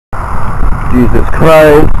Jesus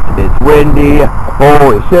Christ, it's windy.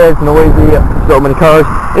 Holy shit, it's noisy. So many cars.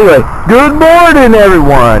 Anyway, good morning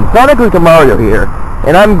everyone. Sonic Mario here.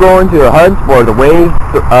 And I'm going to hunt for the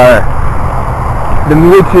the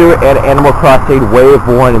Mewtwo and Animal Crossing Wave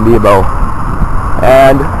 1 Amiibo.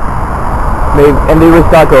 And they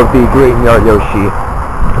restock of the Green Yard Yoshi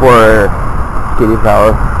for Kitty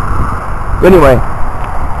Power. Anyway,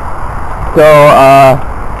 so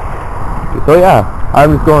yeah,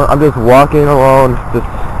 I'm just walking alone, just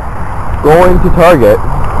going to Target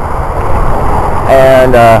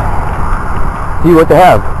and see what they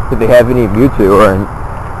have. If they have any Mewtwo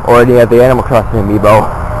or any of the Animal Crossing Amiibo.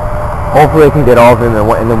 Hopefully I can get all of them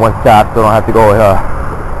in one stop, so I don't have to go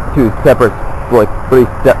two separate, like three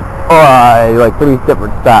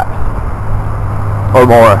separate stops or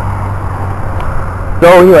more. So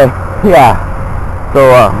anyway, yeah. So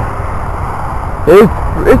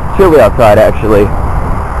it's chilly outside actually.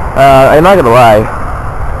 I'm not gonna lie.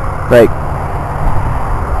 Like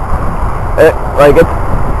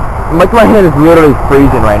my hand is literally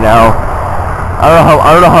freezing right now.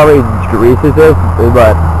 I don't know how many degrees this is,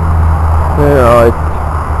 but you know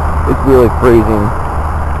it's really freezing.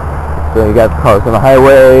 So you got cars on the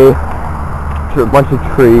highway, a bunch of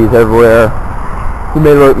trees everywhere. You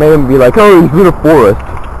may even be like, oh, he's in a forest.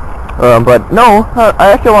 But no, I'm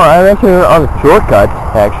actually on a shortcut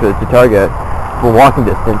actually to Target for walking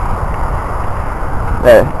distance.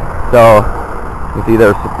 So you see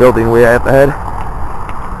there's a building way up ahead.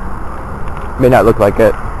 May not look like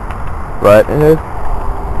it, but it is.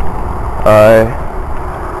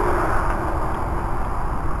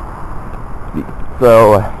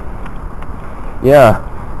 So yeah,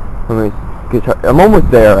 I'm almost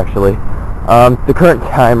there actually. The current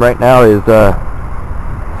time right now is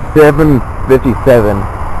 7:57,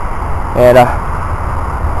 and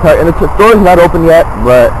the store's not open yet,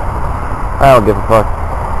 but I don't give a fuck.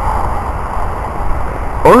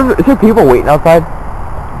 Or is there people waiting outside?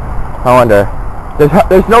 I wonder.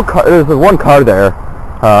 There's no car. There's one car there,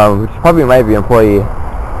 which probably might be an employee.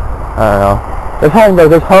 I don't know.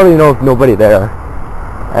 There's hardly nobody there.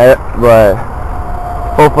 But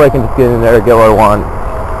hopefully I can just get in there and get what I want,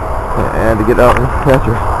 and to get out and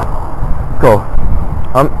answer. Cool.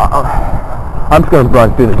 I'm just gonna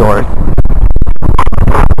run through the doors.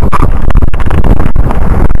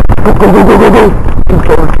 Go, go, go, go, go, go!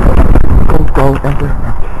 Go, enter.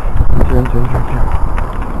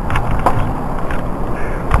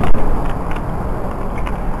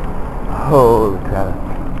 Holy crap.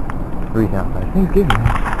 It's freezing outside. Thanksgiving,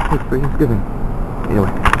 man. It's free Thanksgiving.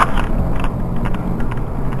 Anyway.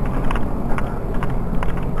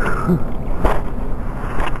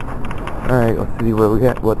 Alright, let's see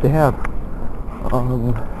what they have.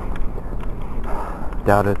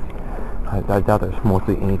 Doubt it. I doubt there's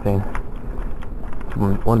mostly anything. It's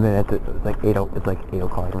 1 minute, it's like 8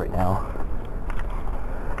 o'clock right now.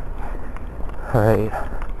 Alright.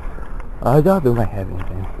 I doubt they might have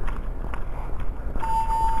anything.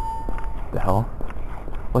 The hell?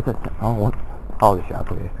 What's that? Oh, what? Oh, the shop,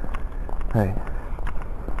 okay. Alright.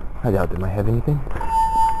 I doubt they might have anything.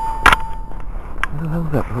 What the hell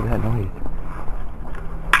is that? What was that noise?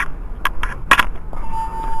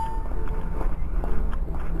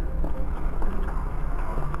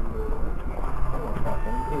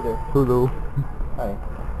 Hello. Hi.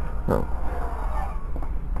 Oh.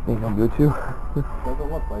 Think I'm good too?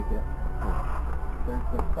 Doesn't look like it. There's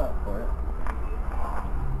the spot for it.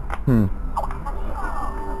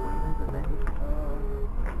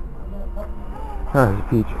 Oh, there's a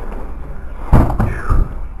peach.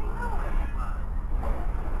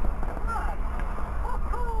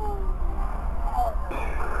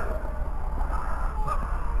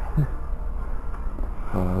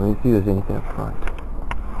 Let me see if there's anything up front.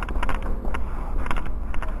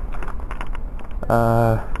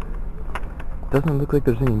 Doesn't look like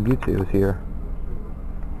there's any Mewtwo's here.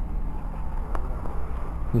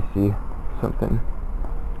 Let me see something.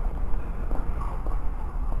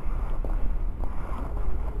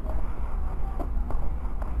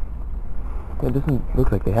 It doesn't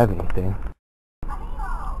look like they have anything.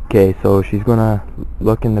 Okay, so she's gonna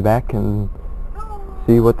look in the back and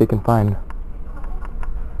see what they can find.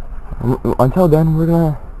 Until then, we're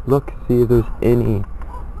gonna look, see if there's any.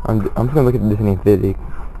 I'm just gonna look at this video.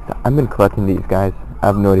 I've been collecting these guys. I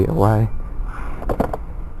have no idea why.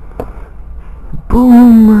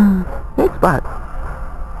 Boom! Next spot.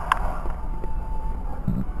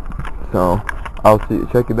 So I'll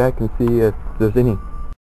check it back and see if there's any.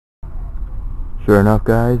 Sure enough,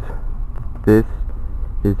 guys, this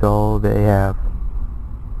is all they have.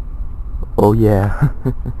 Oh yeah.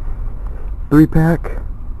 3-pack,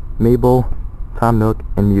 Mabel, Tom Nook,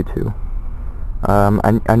 and Mewtwo.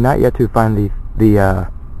 I'm not yet to find the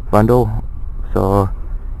bundle, so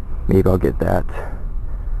maybe I'll get that.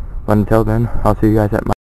 But until then, I'll see you guys at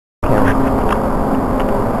my camera.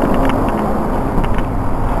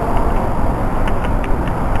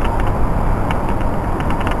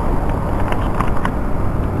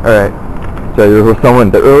 Alright, so there was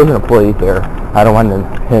an employee there. I don't want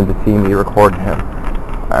him to see me recording him.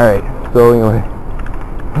 Alright, so anyway,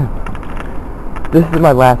 this is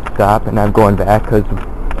my last stop, and I'm going back because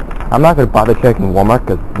I'm not going to bother checking Walmart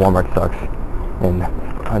because Walmart sucks and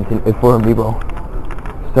hunting is for Amiibo.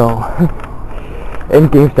 So, and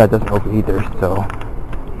GameStop doesn't open either, so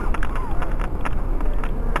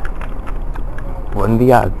what are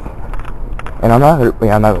the odds? And I'm not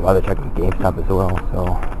gonna bother checking GameStop as well,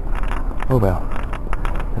 so oh well.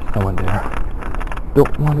 There's someone there.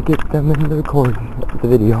 Don't want to get them in the recording of the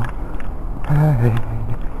video.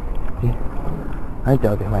 I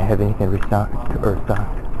doubt they might have anything restocked or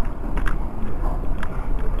stocked.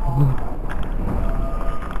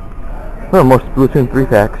 Well, most Splatoon 3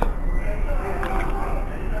 packs.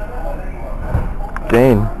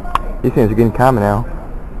 Jane, these things are getting common now.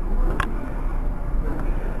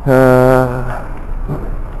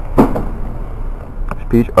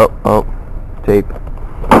 Peach. Oh, tape.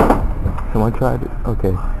 Someone tried it.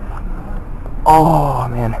 Okay. Oh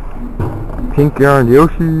man, pink yarn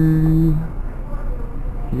Yoshi.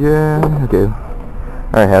 Yeah. Okay.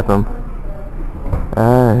 Alright, have some.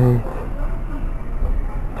 Alright.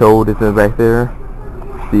 Toad is back there.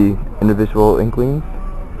 The individual inklings.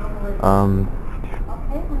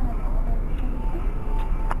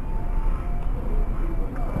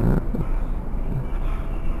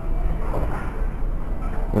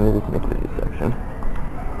 Let me just make this section.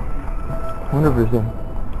 I wonder if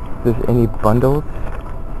there's any bundles.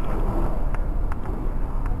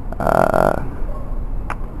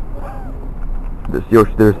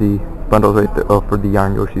 There's the bundles right there. Oh, for the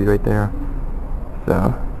yarn Yoshi right there.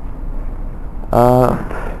 So,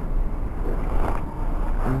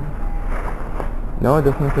 no, it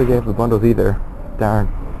doesn't look like they have the bundles either. Darn.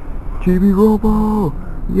 GB Robo!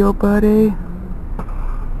 Yo, buddy!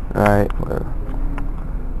 Alright, whatever.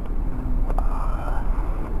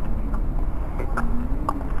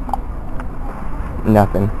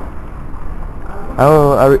 Nothing.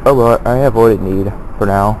 Oh, well, I have what it need for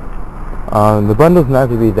now. The bundle's not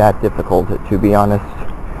going to be that difficult, to be honest.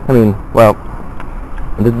 I mean, well,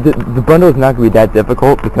 the bundle is not going to be that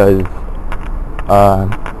difficult because, I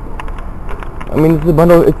mean, it's a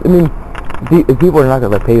bundle. People are not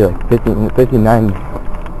going to pay like $59.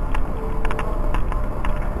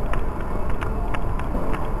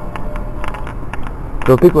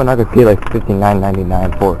 So people are not going to pay like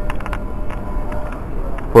 $59.99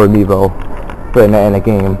 for Amiibo, in a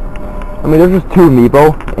game. I mean, there's just 2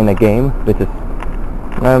 Amiibo in a game, which is,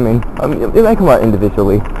 I mean, it might come out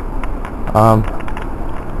individually.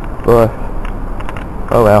 But,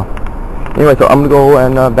 oh well. Anyway, so I'm gonna go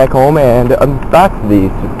and back home and unbox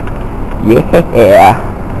these. Yeah!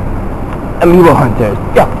 Amiibo Hunters,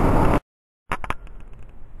 go!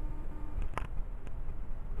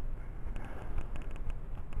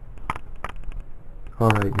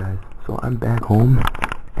 Alright guys, so I'm back home.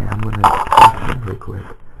 And I'm gonna talk real quick.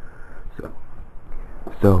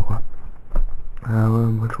 So,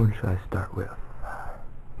 which one should I start with?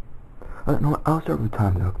 No, I'll start with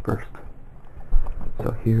Tom Nook first.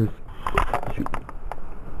 So here's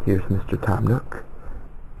Mr. Tom Nook.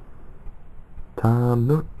 Tom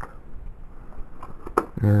Nook.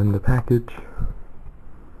 And the package.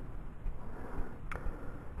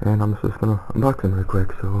 And I'm just gonna unbox him real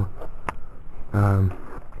quick. So,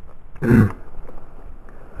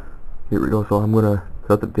 here we go. So I'm gonna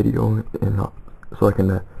cut the video and so I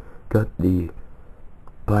can cut the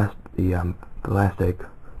plastic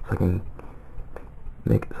so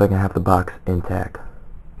I can have the box intact.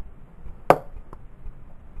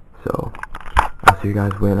 So I'll see you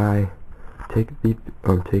guys when I take the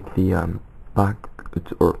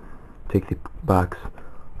box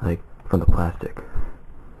like from the plastic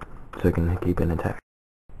so I can keep it intact.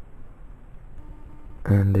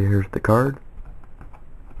 And there's the card.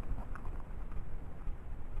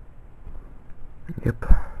 Yep.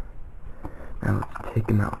 Now let's take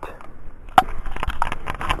him out.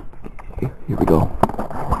 Okay, here we go.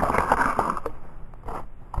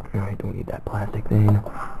 Alright, don't need that plastic thing.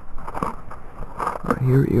 But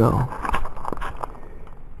here we go.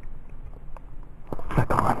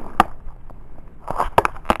 Back on.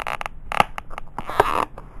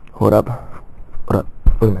 What up? What up?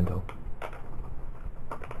 Wait a minute.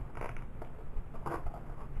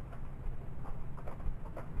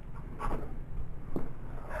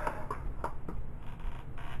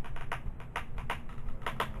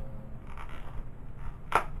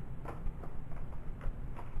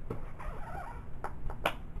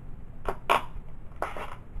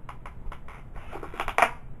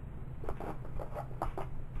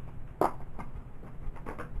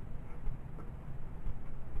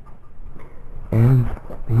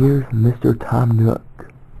 here's Mr. Tom Nook.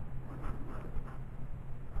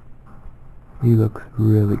 He looks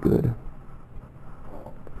really good.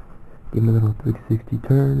 Give him a little 360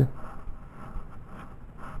 turn.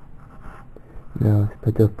 Now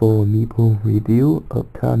expect a full Amiibo review of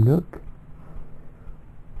Tom Nook.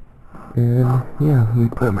 And yeah, let me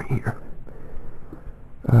put him right here.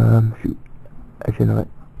 Shoot. Actually, no.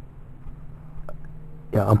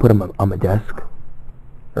 Yeah, I'll put him on my desk.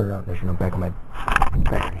 Or actually, no, back on my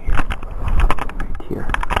back here. Right here.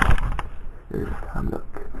 There's Tom Nook.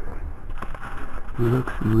 He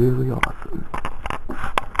looks really awesome.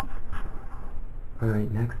 Alright,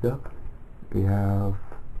 next up we have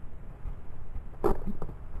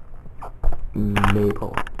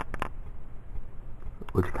Mabel,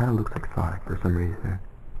 which kind of looks like Sonic for some reason.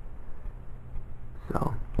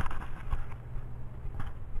 So,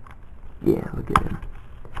 yeah, look at him.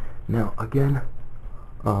 Now, again,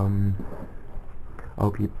 I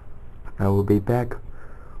will be back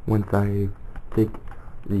once I take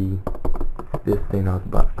this thing out of the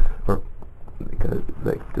box, or because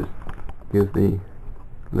just use the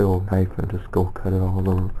little knife and just go cut it all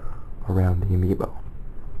over around the Amiibo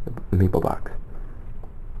box.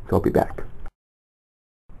 So I'll be back.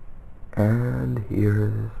 And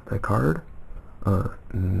here's the card of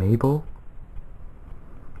Mabel.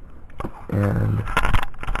 And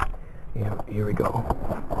yeah, here we go.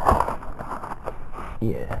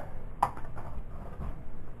 Yeah.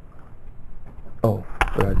 Oh,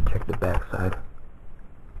 forgot to check the back side.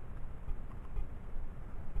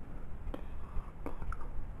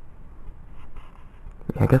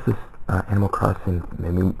 I guess this Animal Crossing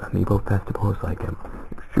Amiibo Festival is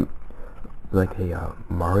like a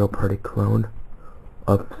Mario Party clone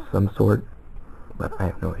of some sort, but I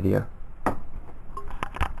have no idea. So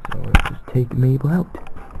let's just take Mabel out.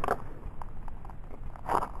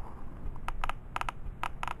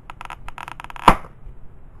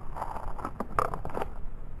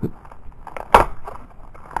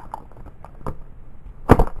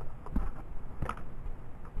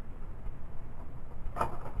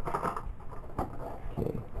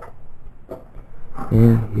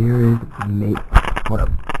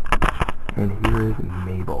 And here is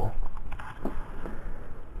Mabel.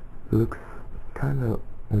 It looks kind of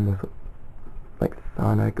almost like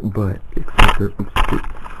Sonic, but except for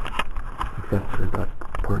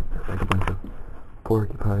like a bunch of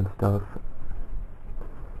porcupine stuff,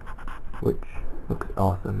 which looks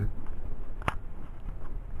awesome.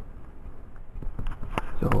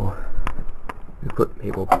 So we put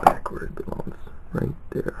Mabel back where it belongs, right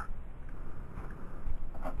there.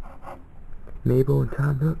 Mabel and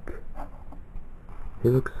Tom Nook.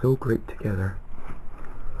 They look so great together.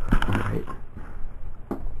 Alright.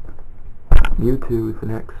 Mewtwo is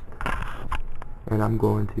next. And I'm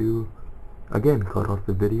going to, again, cut off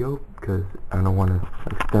the video, because I don't want to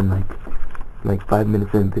spend like 5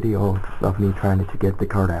 minutes in video of me trying to get the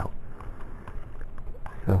card out.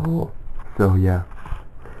 So yeah.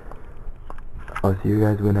 I'll see you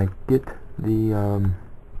guys when I get the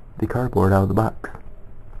cardboard out of the box.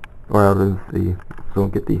 Or out of so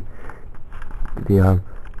get the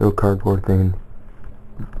little cardboard thing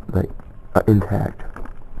intact.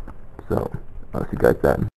 So I'll see you guys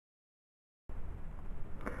then.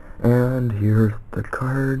 And here's the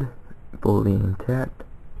card, fully intact.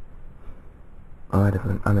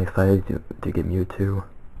 I'm excited to get Mewtwo,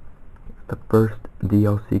 the first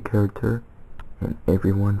DLC character, and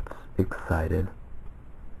everyone's excited.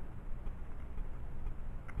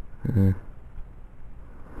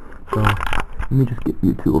 So, let me just get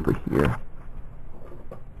Mewtwo over here.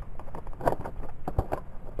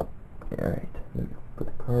 Alright, let me put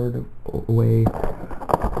the card away.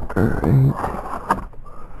 Alright.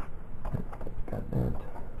 Got that.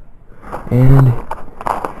 And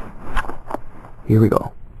here we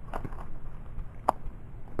go.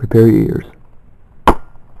 Prepare your ears.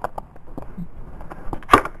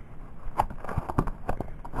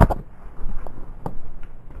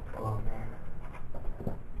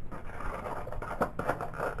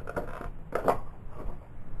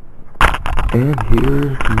 And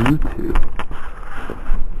here's Mewtwo.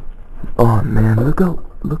 Oh man, look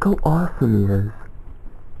how awesome he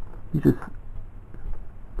is.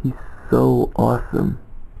 He's so awesome.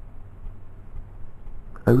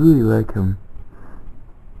 I really like him.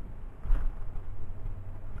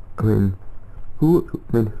 I mean, who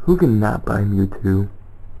can not buy Mewtwo?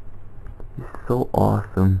 He's so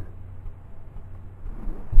awesome.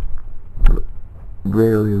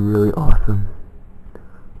 Really, really awesome.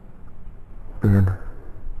 And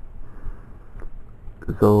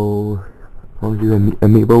so I'll do an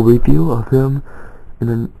Amiibo review of him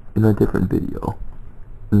in a different video.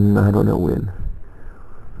 I don't know when.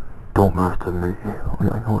 Don't mess with me.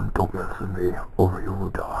 Don't mess with me, or you will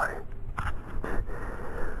die.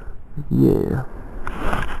 Yeah.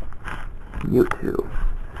 Mewtwo.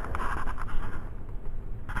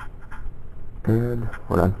 And,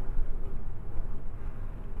 hold on.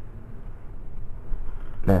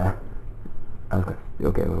 Nah.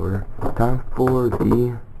 Okay, we're time for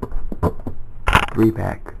the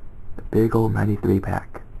 3-pack. The big old 93-pack.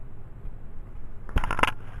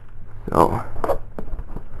 So,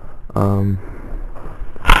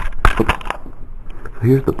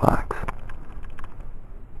 here's the box.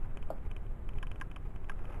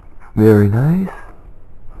 Very nice.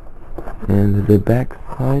 And the back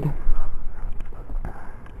side.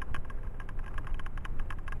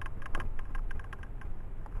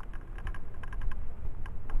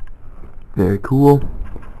 Very cool.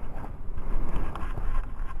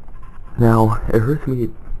 Now, it hurts me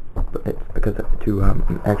because to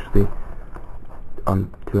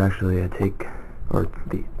actually take, or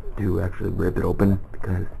to actually rip it open,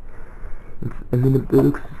 because it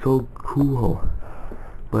looks so cool,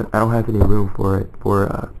 but I don't have any room for it for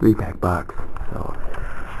a 3-pack box, so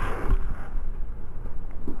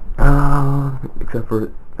except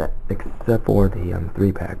for the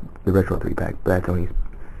 3-pack, the retro 3-pack, but that's only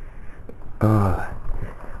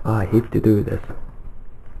I hate to do this.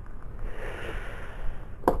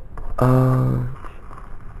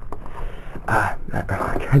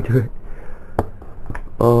 I can't do it.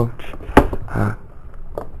 Oh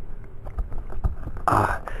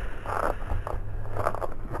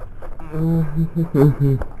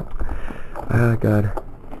God.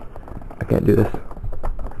 I can't do this.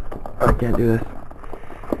 I can't do this.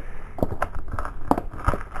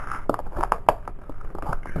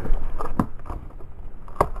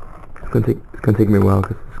 It's gonna take me a while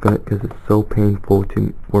because it's so painful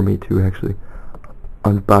for me to actually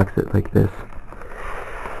unbox it like this.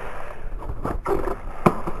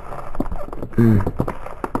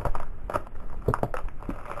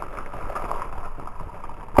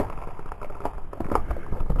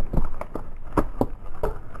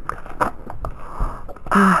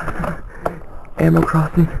 Animal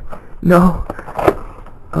Crossing. No.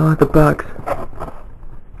 The box.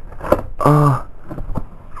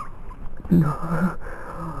 No.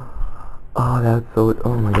 Oh, that's so.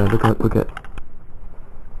 Oh my God! Look at.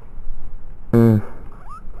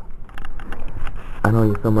 I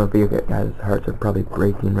know some of you guys' hearts are probably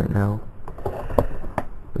breaking right now.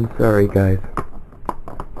 I'm sorry, guys.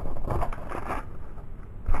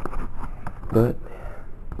 But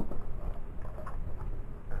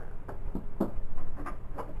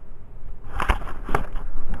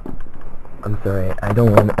I'm sorry. I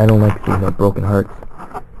don't like seeing that broken hearts.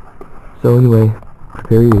 So anyway,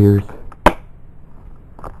 prepare your ears.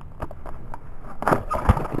 The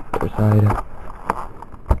other side.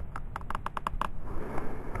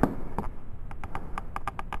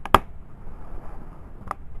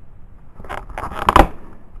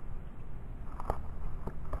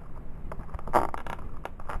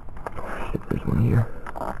 Shit, there's one here.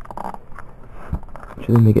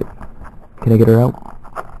 Should I make it? Can I get her out?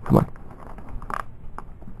 Come on.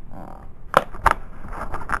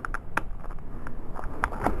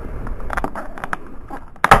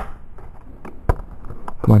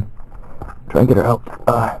 Come on. Try and get her out.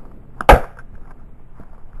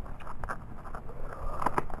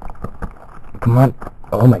 Come on.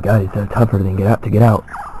 Oh my God, it's so tough for her to get out.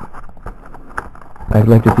 I'd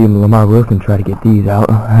like to see Lamar Wilson try to get these out.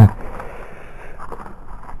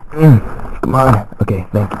 Come on. Okay,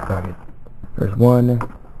 thank you. Sorry. There's one.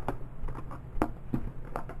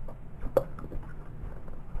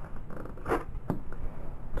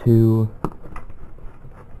 Two.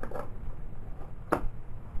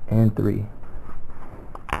 And 3.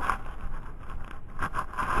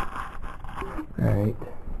 Alright.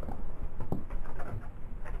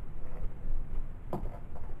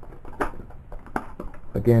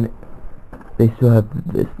 Again, they still have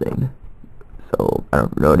this thing, so I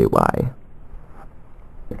don't know why.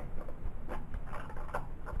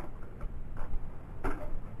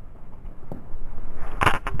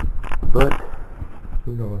 But,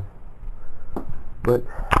 who knows. But,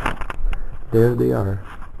 there they are.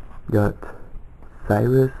 Got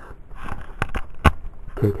Cyrus,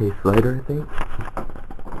 KK Slider, I think,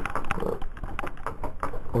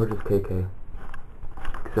 or just KK.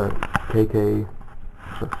 So KK,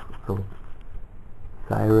 so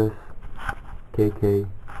Cyrus, KK,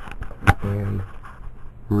 and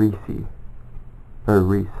Reese, or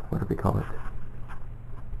Reese, whatever we call it.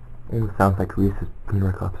 It sounds like Reese's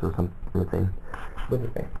peanut cups or something. But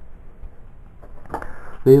anyway,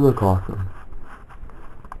 they look awesome.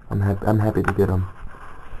 I'm happy to get them.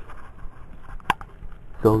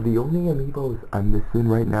 So the only amiibos I'm missing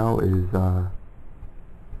right now is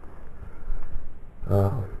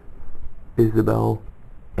Isabelle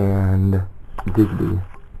and Digby,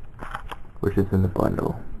 which is in the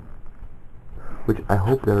bundle. Which I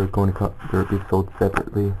hope they're going to be sold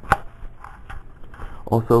separately.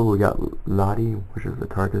 Also, we got Lottie, which is a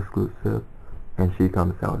Target exclusive, and she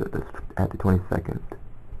comes out at the 22nd.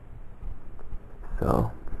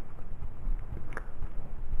 So,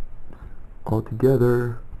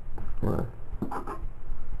 altogether, alright,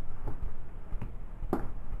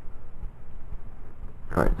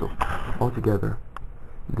 so altogether,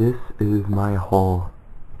 this is my haul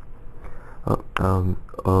of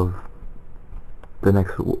the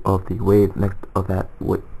next of the wave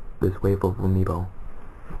this wave of Amiibo.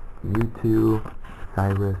 Mewtwo,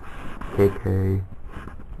 Cyrus, KK,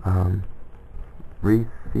 Reese,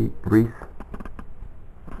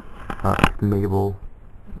 Mabel,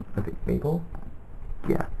 I think Mabel?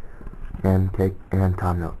 Yeah. And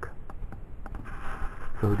Tom Nook.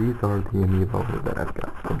 So these are the Amiibo that I've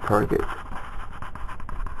got from Target.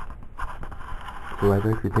 So I'd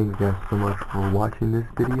like to thank you guys so much for watching this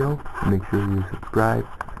video. Make sure you subscribe,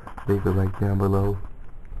 leave a like down below,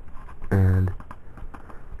 and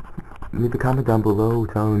leave a comment down below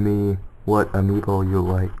telling me what Amiibo you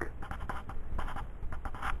like.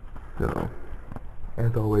 So,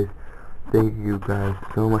 as always, thank you guys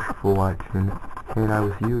so much for watching, and I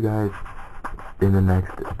will see you guys in the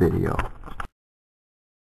next video.